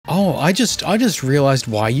Oh, I just realized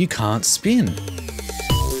why you can't spin.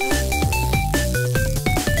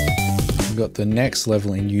 We've got the next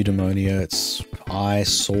level in Eudaimonia. It's I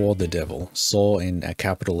saw the devil. Saw in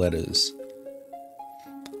capital letters.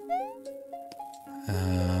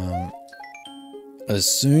 As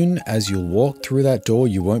soon as you walk through that door,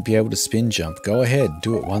 you won't be able to spin jump. Go ahead,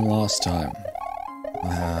 do it one last time.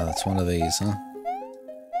 That's one of these, huh?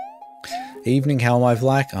 Evening, how am I,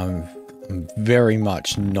 Vlak? I'm very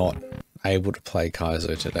much not able to play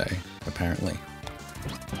Kaizo today, apparently.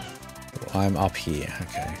 I'm up here,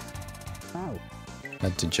 okay.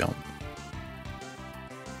 Had to jump.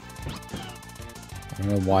 I don't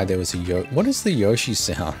know why there was a What is the Yoshi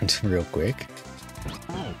sound, real quick?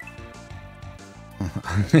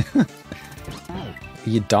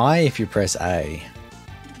 You die if you press A.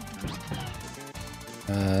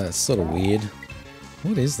 It's sort of weird.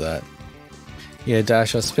 What is that? Yeah,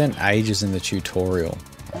 Dash, I spent ages in the tutorial.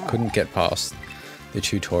 I couldn't get past the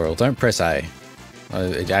tutorial. Don't press A.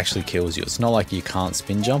 It actually kills you. It's not like you can't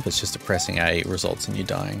spin jump, it's just that pressing A results in you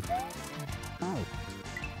dying.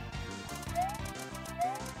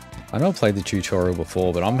 I know I played the tutorial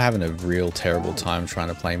before, but I'm having a real terrible time trying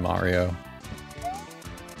to play Mario.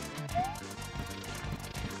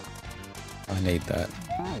 I need that.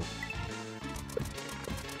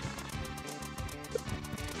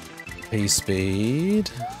 P-speed.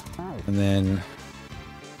 And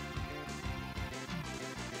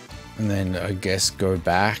then I guess go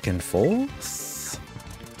back and forth.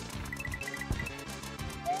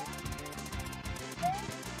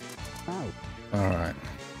 Alright.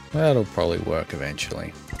 That'll probably work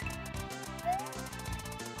eventually.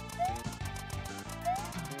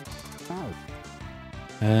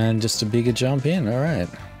 And just a bigger jump in, alright.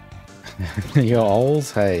 You're old?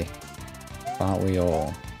 Hey. Aren't we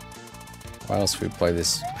all? Why else would we play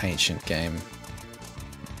this ancient game?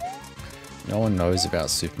 No one knows about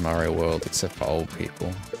Super Mario World except for old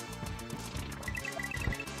people.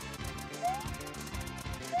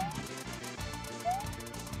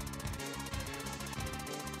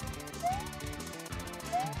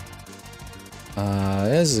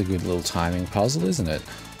 This is a good little timing puzzle, isn't it?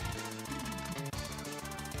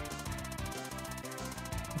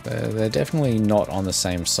 They're definitely not on the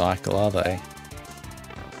same cycle, are they?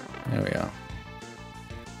 There we are.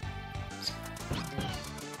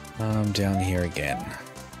 I'm down here again.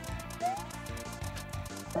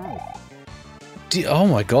 Oh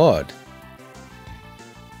my god.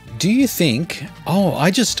 Do you think... Oh,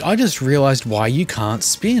 I just realized why you can't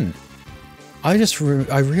spin. I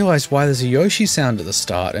realized why there's a Yoshi sound at the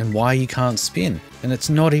start and why you can't spin. And it's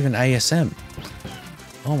not even ASM.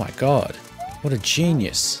 Oh my god. What a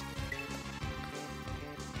genius.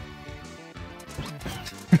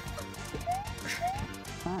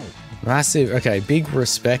 Massive. Okay, big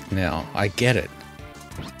respect now. I get it.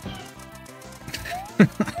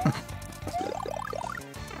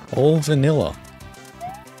 All vanilla.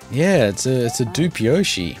 Yeah, it's a dupe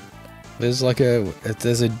Yoshi. There's like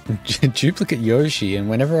there's a duplicate Yoshi, and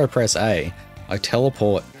whenever I press A, I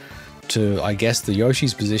teleport to, I guess, the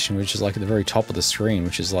Yoshi's position, which is like at the very top of the screen,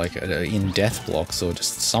 which is like in death blocks or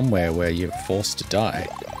just somewhere where you're forced to die.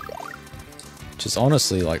 Which is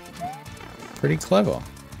honestly like pretty clever.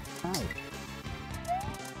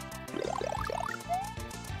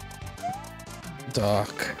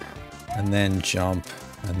 Duck, and then jump,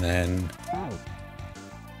 and then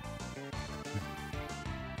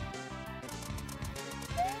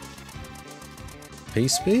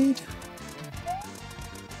P-speed?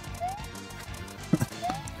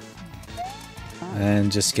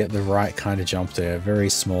 And just get the right kind of jump there. Very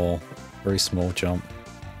small jump.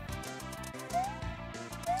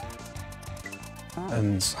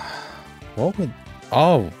 And what would...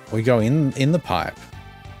 Oh, we go in the pipe.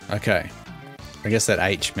 Okay. I guess that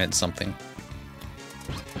H meant something.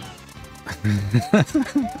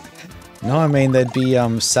 No, I mean, they'd be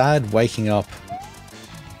sad waking up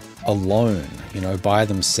alone, you know, by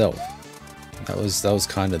themselves. That was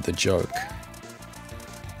kind of the joke.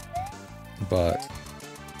 But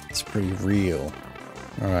it's pretty real.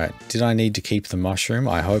 Alright, did I need to keep the mushroom?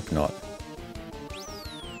 I hope not.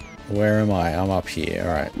 Where am I? I'm up here.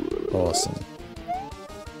 Alright, awesome.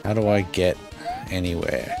 How do I get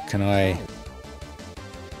anywhere? Can I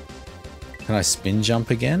spin jump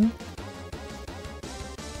again?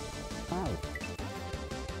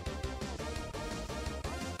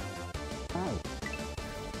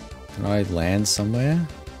 Can I land somewhere?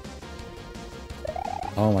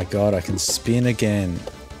 Oh my god, I can spin again.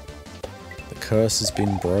 The curse has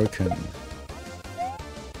been broken.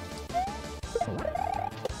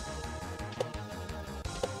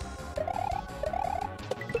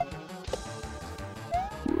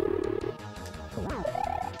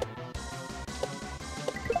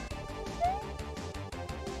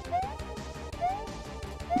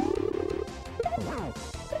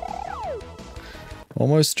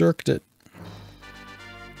 Almost jerked it.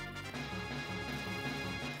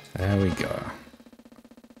 There we go.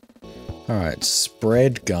 Alright,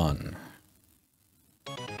 spread gun.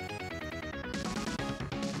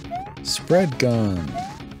 Spread gun.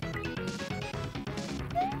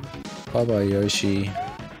 Bye bye, Yoshi.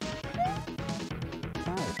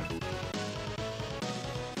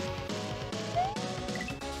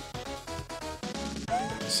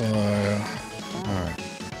 So, alright.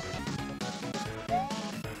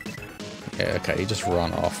 Yeah, okay, you just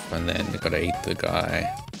run off and then you gotta eat the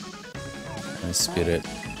guy and spit it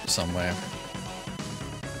somewhere.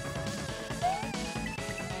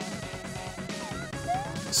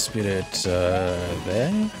 Spit it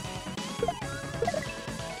there.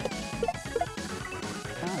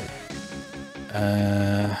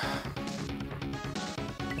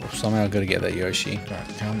 Well, somehow I've got to get that Yoshi.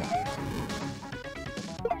 Right, come on.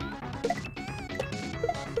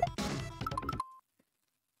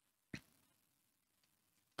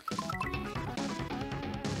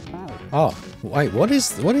 Oh, wait, what is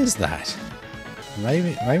that?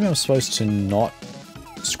 Maybe I'm supposed to not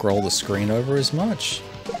scroll the screen over as much.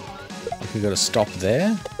 Like we got to stop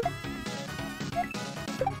there.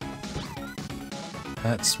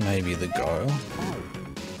 That's maybe the go.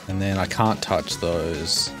 And then I can't touch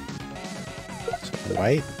those. So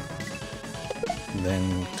wait. And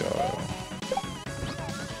then go.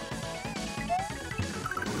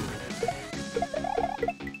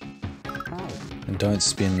 And don't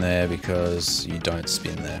spin there because you don't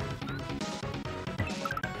spin there.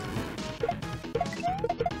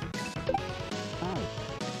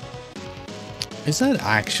 Is that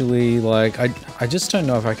actually, like, I just don't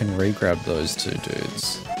know if I can re-grab those two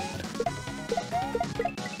dudes.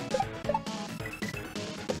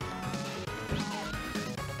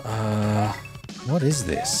 What is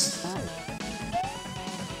this?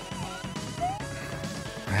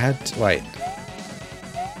 I had to, wait.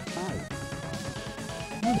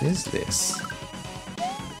 What is this?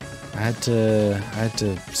 I had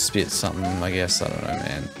to spit something, I guess, I don't know,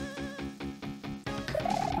 man.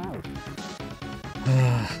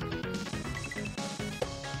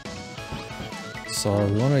 So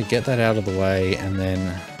we want to get that out of the way, and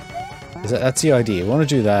then that's the idea. We want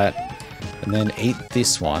to do that, and then eat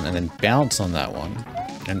this one, and then bounce on that one,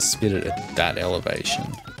 and spit it at that elevation.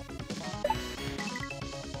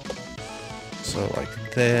 So like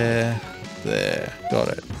there, got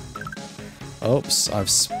it. Oops,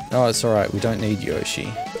 oh, it's all right. We don't need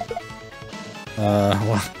Yoshi.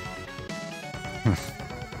 Well.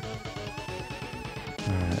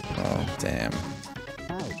 Alright, well, damn.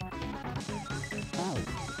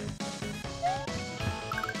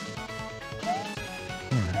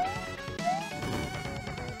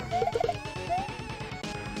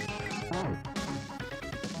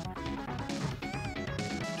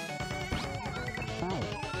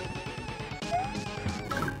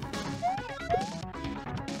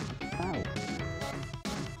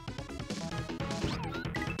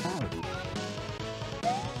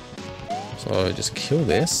 So just kill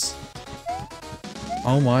this.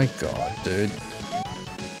 Oh my god, dude.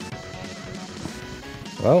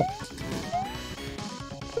 Well.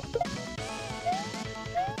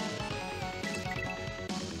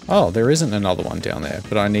 Oh, there isn't another one down there,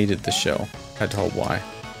 but I needed the shell. Had to hold Y.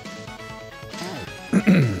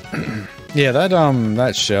 Yeah,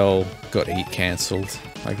 that shell got heat cancelled,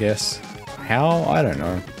 I guess. How? I don't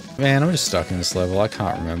know. Man, I'm just stuck in this level. I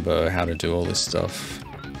can't remember how to do all this stuff.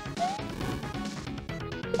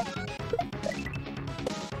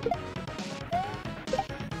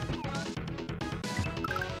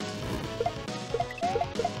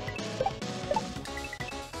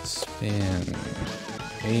 Spin.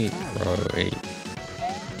 8, row 8.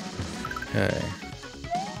 Okay.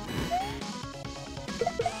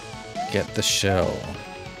 Get the shell.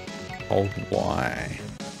 Hold Y.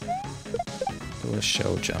 Do a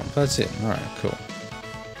shell jump. That's it. Alright, cool.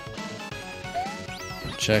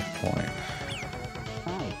 Checkpoint.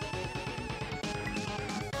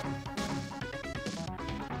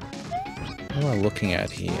 What am I looking at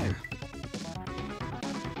here?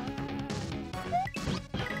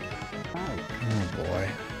 Oh boy.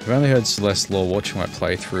 I've only heard Celeste Law watching my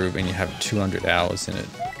playthrough when you have 200 hours in it.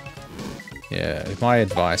 Yeah, my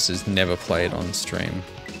advice is never play it on stream.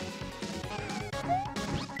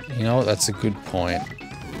 You know what, that's a good point.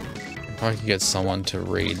 If I could get someone to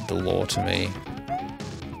read the lore to me.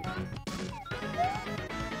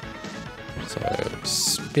 So,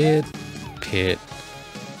 spit, pit,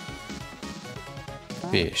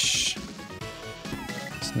 fish.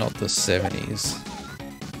 It's not the 70s.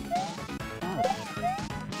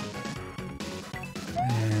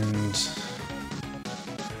 And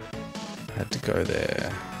I had to go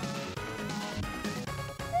there.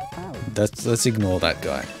 Let's ignore that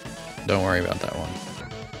guy. Don't worry about that one.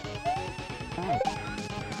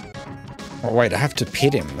 Oh wait, I have to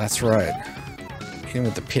pit him. That's right. Hit him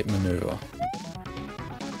with the pit maneuver.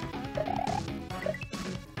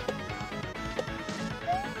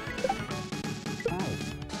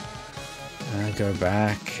 And go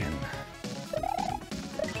back and...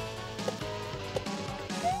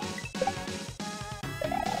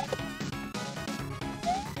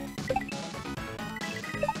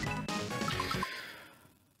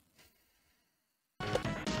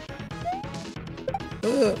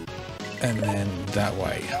 and then that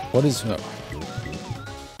way. What is... no.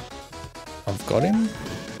 I've got him?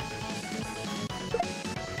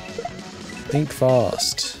 Think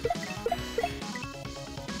fast.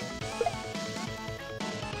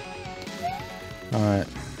 Alright,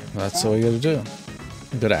 that's all you gotta do.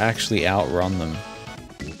 You gotta actually outrun them.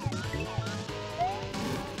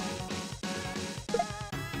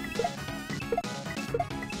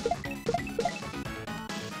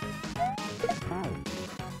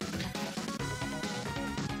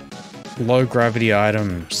 Low gravity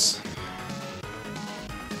items.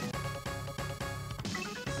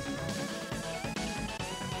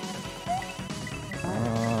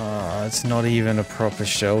 It's not even a proper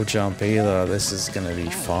shell jump either. This is gonna be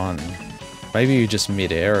fun. Maybe you just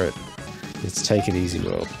mid-air it. It's take it easy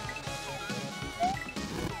world.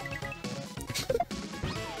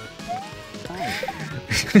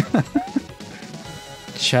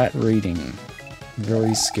 Chat reading.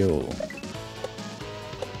 Very skilled.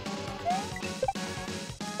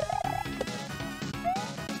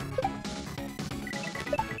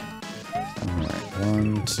 Alright,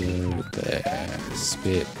 1, 2, there.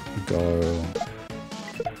 Spit, go.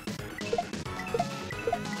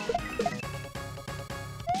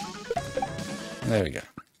 There we go.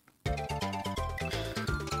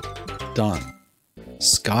 Done.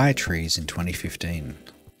 Sky trees in 2015.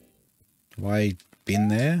 Have I been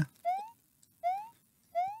there?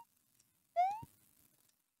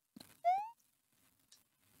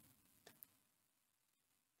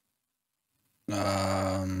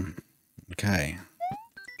 Okay.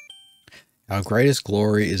 Our greatest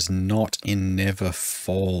glory is not in never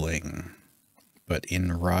falling, but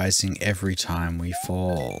in rising every time we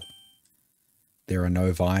fall. There are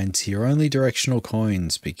no vines here, only directional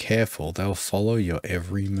coins. Be careful, they'll follow your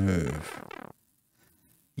every move.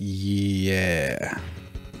 Yeah.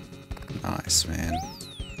 Nice, man.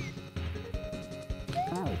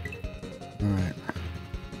 Alright.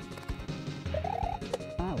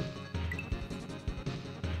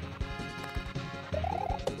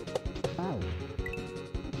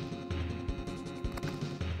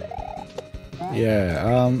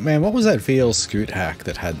 Yeah, man, what was that VL Scoot hack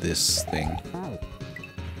that had this thing?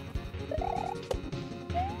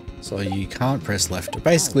 So you can't press left.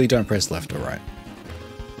 Basically, don't press left or right.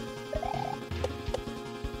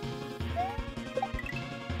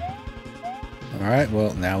 Alright,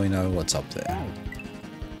 well, now we know what's up there.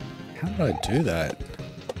 How did I do that?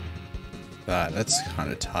 That's kind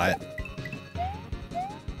of tight.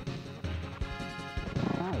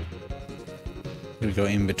 We go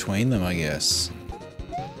in between them, I guess.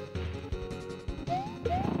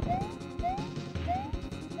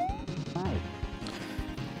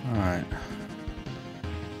 Alright.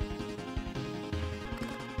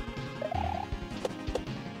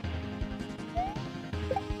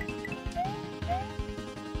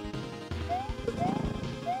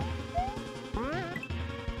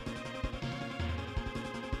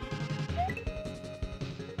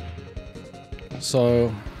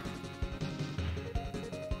 So...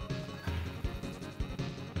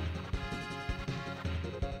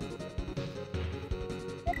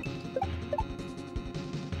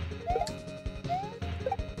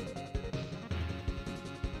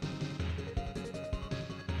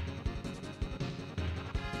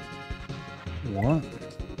 what?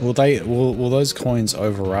 Will those coins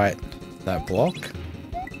overwrite that block?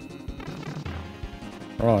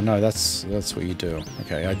 Oh no, that's what you do.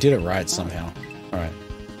 Okay, I did it right somehow. Alright.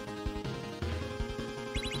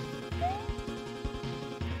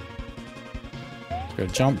 Go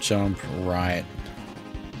jump, right.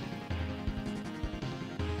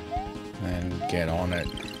 And get on it.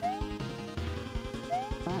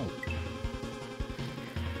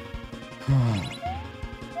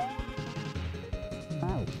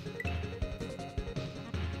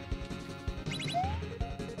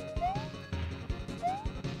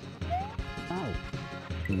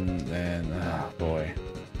 And then, oh boy.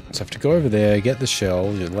 So have to go over there, get the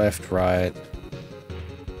shell, your left, right,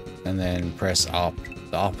 and then press up.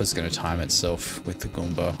 The up is going to time itself with the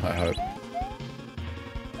Goomba, I hope.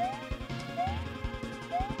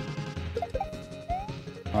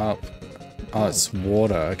 Up. Oh, it's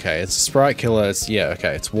water. Okay, it's a sprite killer. It's, yeah,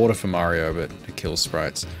 okay, it's water for Mario, but it kills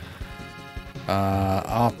sprites.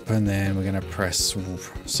 Up, and then we're gonna press.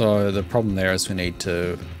 So the problem there is we need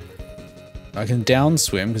to. I can down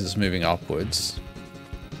swim because it's moving upwards,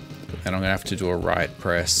 and I'm gonna have to do a right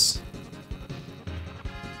press.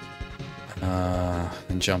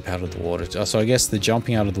 And jump out of the water. So I guess the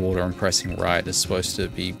jumping out of the water and pressing right is supposed to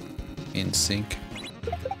be in sync.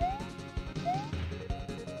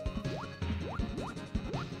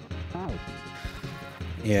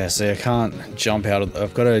 Yeah, so I can't jump out of...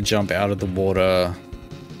 I've got to jump out of the water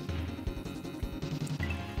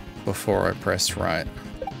before I press right.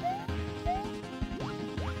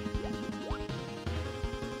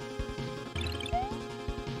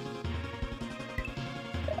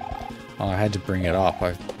 Oh, I had to bring it up.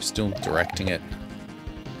 I'm still directing it.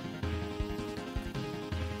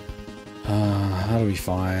 That'll be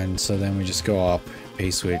fine. So then we just go up,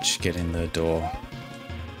 P-switch, get in the door.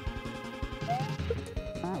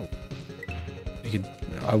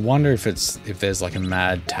 I wonder if there's like a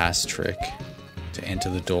mad TAS trick to enter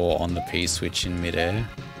the door on the P-switch in midair.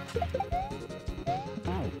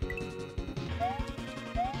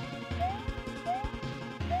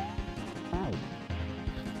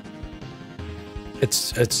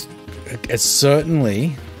 It's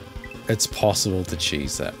certainly, it's possible to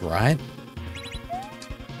cheese that, right?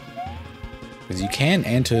 Because you can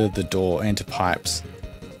enter the door, enter pipes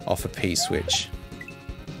off a P-switch.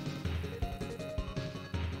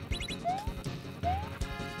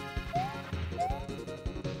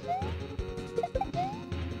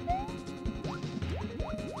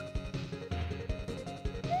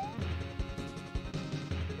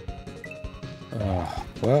 Oh,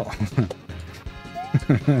 well...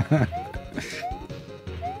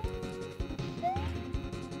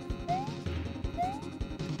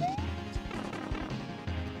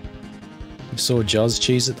 You saw Juz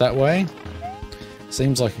cheese it that way?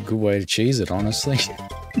 Seems like a good way to cheese it, honestly.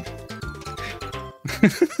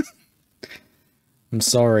 I'm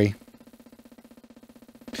sorry.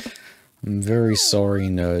 I'm very sorry,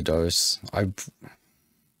 NerDose.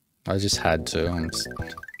 I just had to.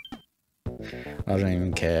 I don't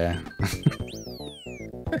even care.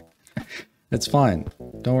 It's fine.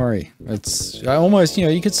 Don't worry. I almost, you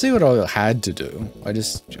know, you could see what I had to do. I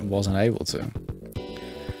just wasn't able to.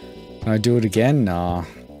 Can I do it again? Nah.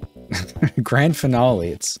 Grand finale.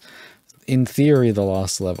 It's, in theory, the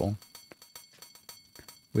last level.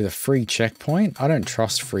 With a free checkpoint? I don't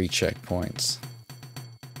trust free checkpoints.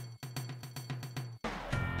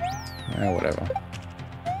 Whatever.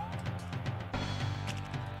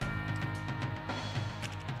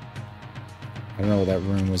 I don't know what that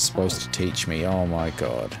room was supposed to teach me. Oh my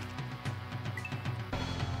god.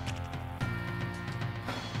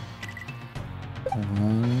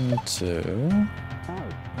 One, two.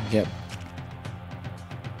 Yep.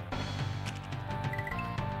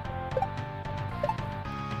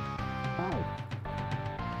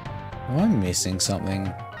 Am I missing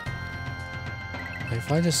something?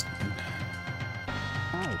 If I just...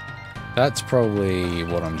 That's probably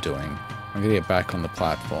what I'm doing. I'm gonna get back on the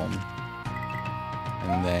platform.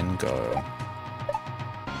 And then go.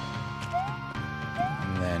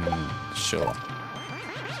 And then, sure.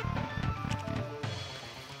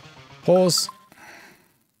 Pause.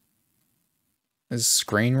 Is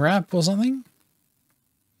screen wrap or something?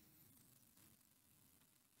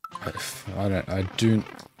 I do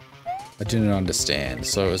not understand.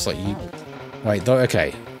 So it's like you, wait, though,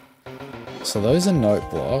 okay. So those are note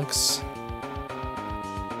blocks.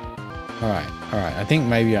 Alright, I think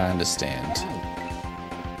maybe I understand.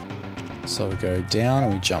 So we go down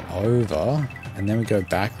and we jump over, and then we go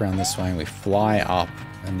back around this way and we fly up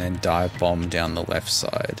and then dive bomb down the left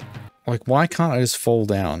side. Like, why can't I just fall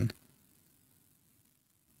down?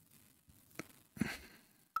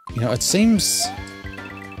 You know, it seems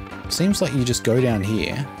like you just go down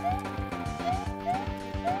here.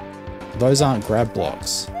 Those aren't grab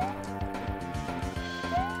blocks.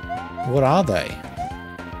 What are they?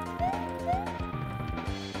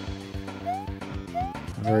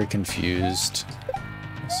 Very confused.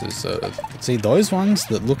 This is see those ones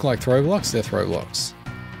that look like throw blocks? They're throw blocks.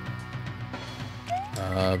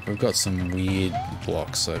 We've got some weird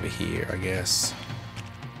blocks over here, I guess.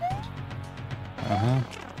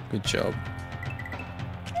 Good job.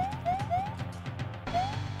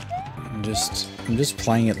 I'm just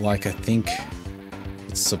playing it like I think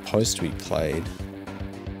it's supposed to be played.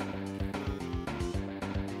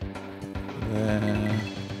 There.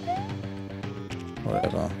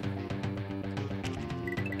 Whatever.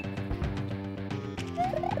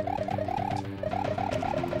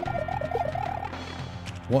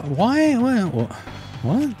 What? Why? What?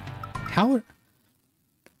 How did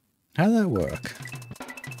that work?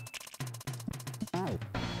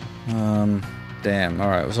 Damn.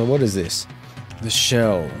 Alright, so what is this? The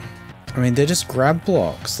shell. I mean, they're just grab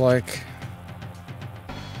blocks, like...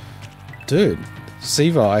 Dude,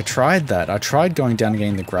 Siva, I tried that. I tried going down and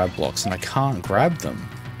getting the grab blocks, and I can't grab them.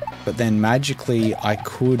 But then magically, I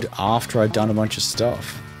could after I'd done a bunch of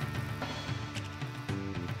stuff.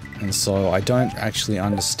 And so, I don't actually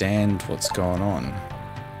understand what's going on.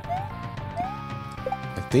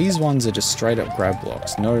 Like, these ones are just straight up grab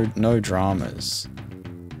blocks. No dramas.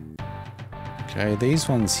 Okay, these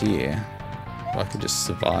ones here, I could just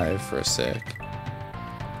survive for a sec.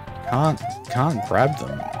 Can't grab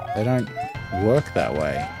them. They don't work that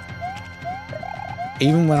way.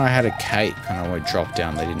 Even when I had a cape and I went drop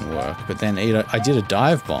down, they didn't work. But then I did a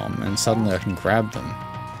dive bomb and suddenly I can grab them.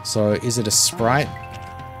 So is it a sprite?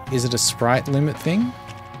 Is it a sprite limit thing?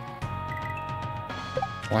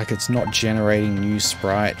 Like it's not generating new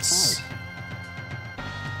sprites?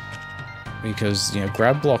 Because, you know,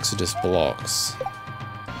 grab blocks are just blocks.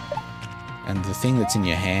 And the thing that's in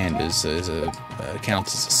your hand counts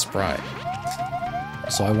as a sprite.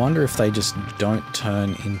 So I wonder if they just don't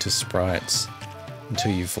turn into sprites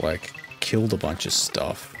until you've, like, killed a bunch of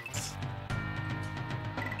stuff.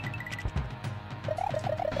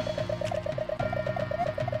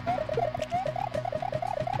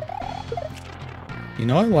 You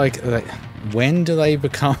know, like when do they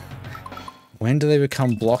become... When do they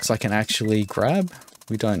become blocks I can actually grab?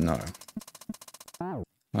 We don't know.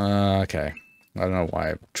 Okay. I don't know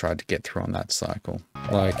why I tried to get through on that cycle.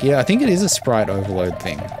 Like, yeah, I think it is a sprite overload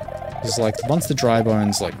thing. It's like, once the dry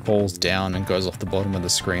bones, like, falls down and goes off the bottom of the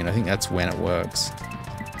screen, I think that's when it works.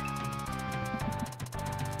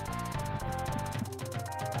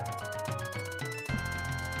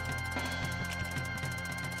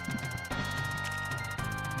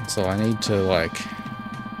 So I need to, like...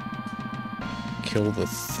 kill the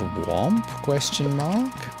thwomp? Question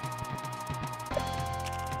mark?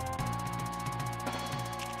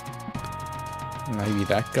 Maybe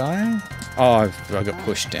that guy? Oh, I got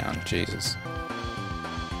pushed down. Jesus.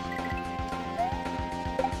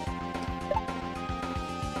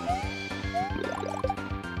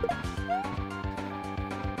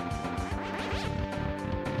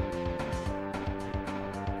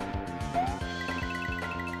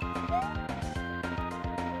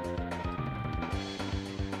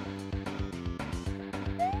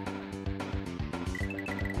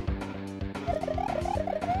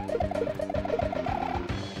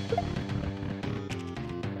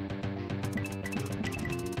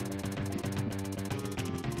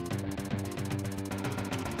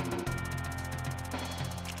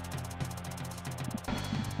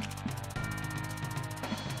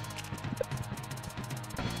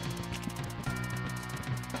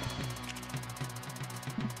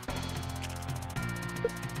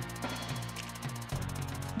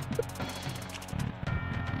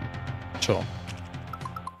 Sure.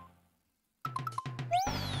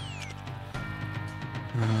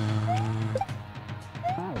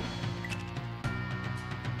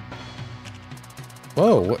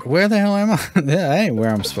 Whoa, where the hell am I? That ain't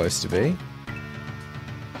where I'm supposed to be.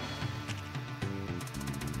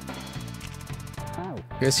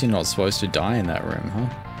 Guess you're not supposed to die in that room, huh?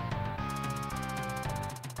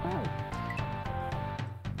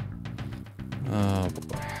 Oh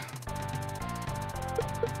boy.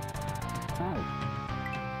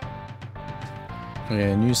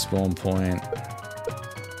 Yeah, new spawn point.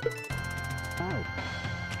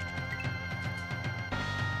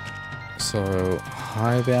 So,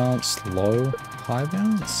 high bounce, low, high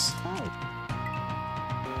bounce?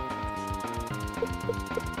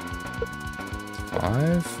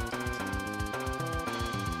 Five?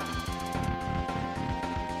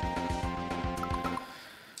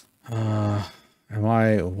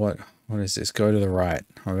 What is this? Go to the right.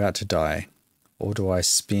 I'm about to die. Or do I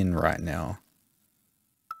spin right now?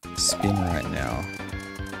 Spin right now.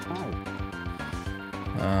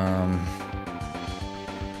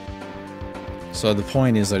 So the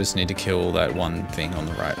point is I just need to kill that one thing on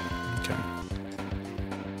the right. Okay.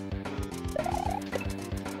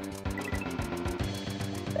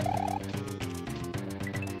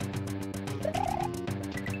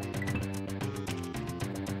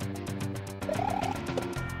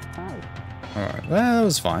 Alright, well, that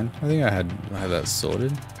was fine. I think I had that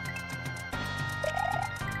sorted.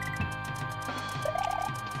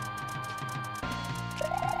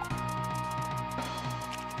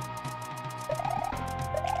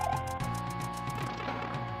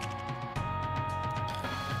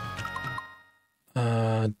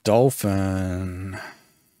 Dolphin.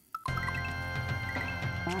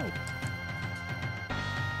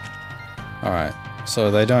 Alright, so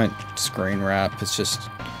they don't screen wrap, it's just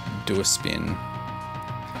do a spin.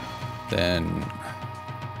 Then...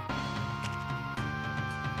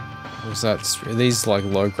 Was that... Are these like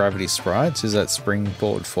low gravity sprites? Is that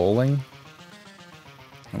springboard falling?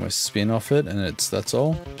 And we spin off it and that's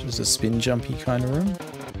all? Just a spin jumpy kind of room?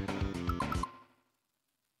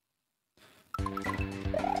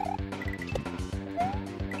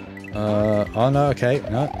 Oh no, okay,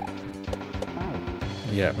 no.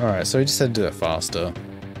 Yeah, alright, so we just had to do it faster.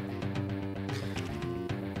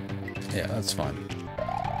 Yeah, that's fine.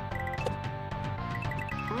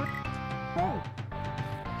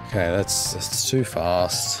 Okay, that's too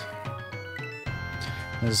fast.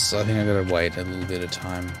 I think I gotta wait a little bit of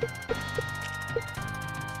time.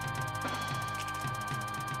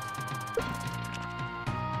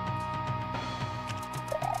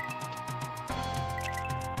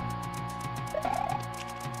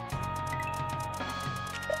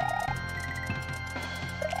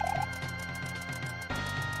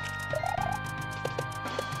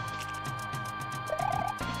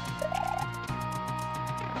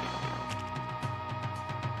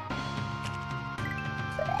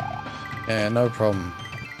 Yeah, no problem.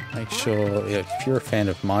 Make sure, yeah, if you're a fan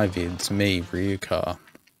of my vids, me, Ryuka,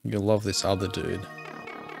 you'll love this other dude.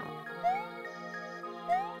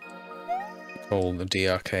 Called the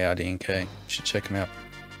DRKRDNK. You should check him out.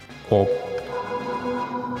 Cool.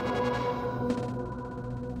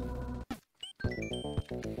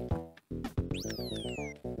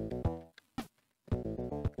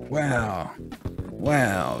 Wow.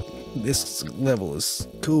 Wow. This level is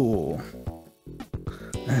cool.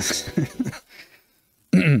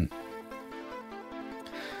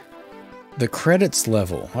 The credits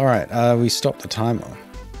level. Alright, we stopped the timer.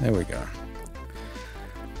 There we go.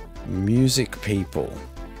 Music people.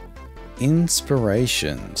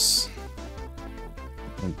 Inspirations.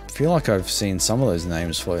 I feel like I've seen some of those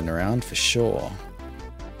names floating around for sure.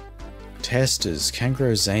 Testers.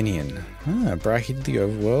 Kangaroo-Zanian. Brachy to the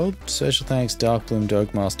Overworld. Special thanks Darkbloom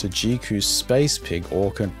Dogmaster Jiku Space Pig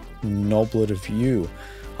Orca Noblet of You.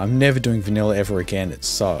 I'm never doing vanilla ever again, it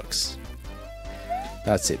sucks.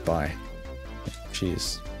 That's it, bye.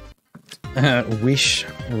 Cheers. Wish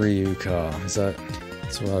Ryuka.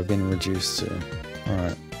 That's what I've been reduced to.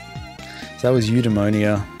 Alright. So that was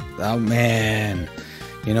Eudaimonia. Oh man.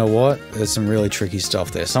 You know what? There's some really tricky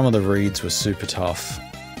stuff there. Some of the reads were super tough.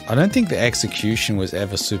 I don't think the execution was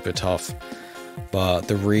ever super tough, but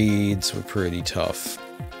the reads were pretty tough.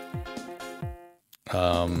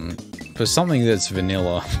 For something that's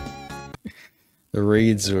vanilla, the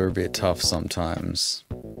reads were a bit tough sometimes.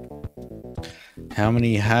 How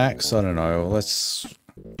many hacks? I don't know. I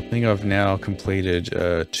think I've now completed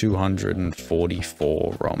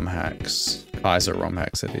 244 ROM hacks. Kaiser ROM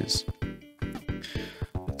hacks, that is.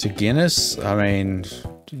 To Guinness, I mean,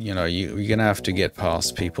 you know, you're gonna have to get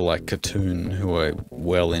past people like Katoon, who are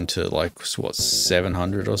well into, like, what,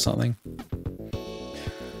 700 or something?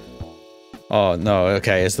 Oh, no,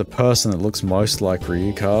 okay, as the person that looks most like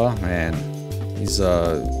Ryuka, man, he's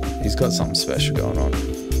got something special going on.